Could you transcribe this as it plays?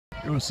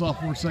There was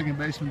sophomore second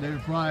baseman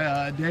David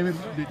Fry. David,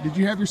 did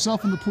you have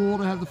yourself in the pool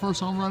to have the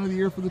first home run of the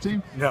year for the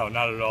team? No,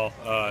 not at all.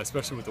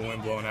 Especially with the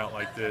wind blowing out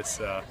like this,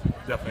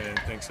 definitely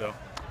didn't think so.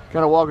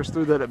 Kind of walk us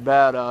through that at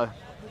bat.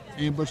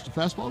 Ambushed a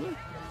fastball there?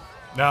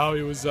 No,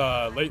 it was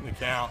late in the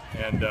count,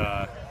 and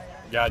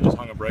guy just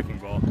hung a breaking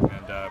ball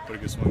and put a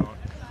good swing on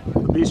it.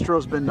 The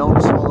Bistro's been known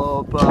to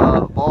swallow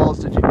up balls.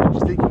 Did you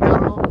think you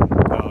got it all?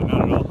 No,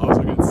 not at all. I was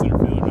looking at the center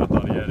fielder, and I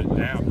thought he had it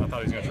down. I thought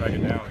he was going to track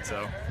it down.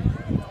 So,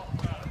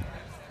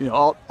 you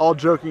know, all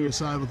joking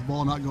aside, with the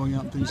ball not going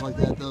out and things like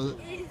that, though,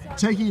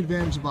 taking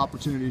advantage of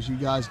opportunities, you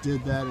guys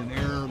did that. An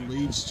error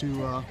leads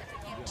to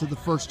the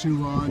first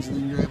 2 runs, and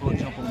then you're able to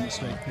jump on a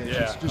mistake pitch.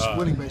 Yeah, it's just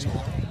winning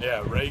baseball.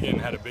 Yeah, Reagan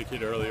had a big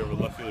hit early over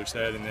the left fielder's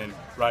head, and then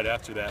right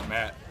after that,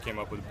 Matt came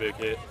up with a big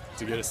hit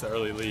to get us the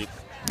early lead.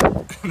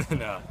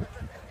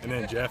 and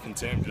then Jeff and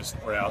Tim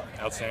just were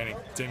outstanding.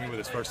 Timmy, with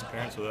his first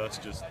appearance with us,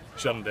 just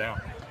shut him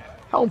down.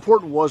 How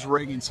important was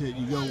Reagan's hit?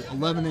 You go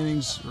 11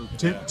 innings or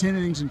 10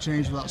 innings and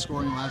change without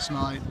scoring last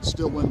night,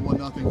 still win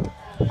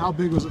 1-0. How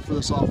big was it for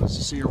this offense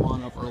to see her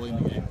run up early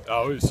in the game?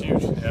 Oh, it was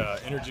huge.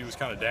 Energy was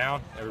kind of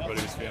down.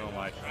 Everybody was feeling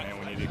like, man,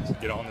 we need to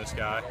get on this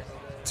guy.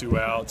 2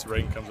 outs,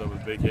 Reagan comes up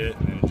with a big hit,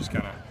 and then it just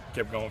kind of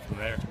kept going from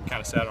there. We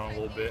kind of sat on a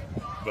little bit,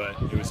 but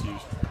it was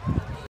huge.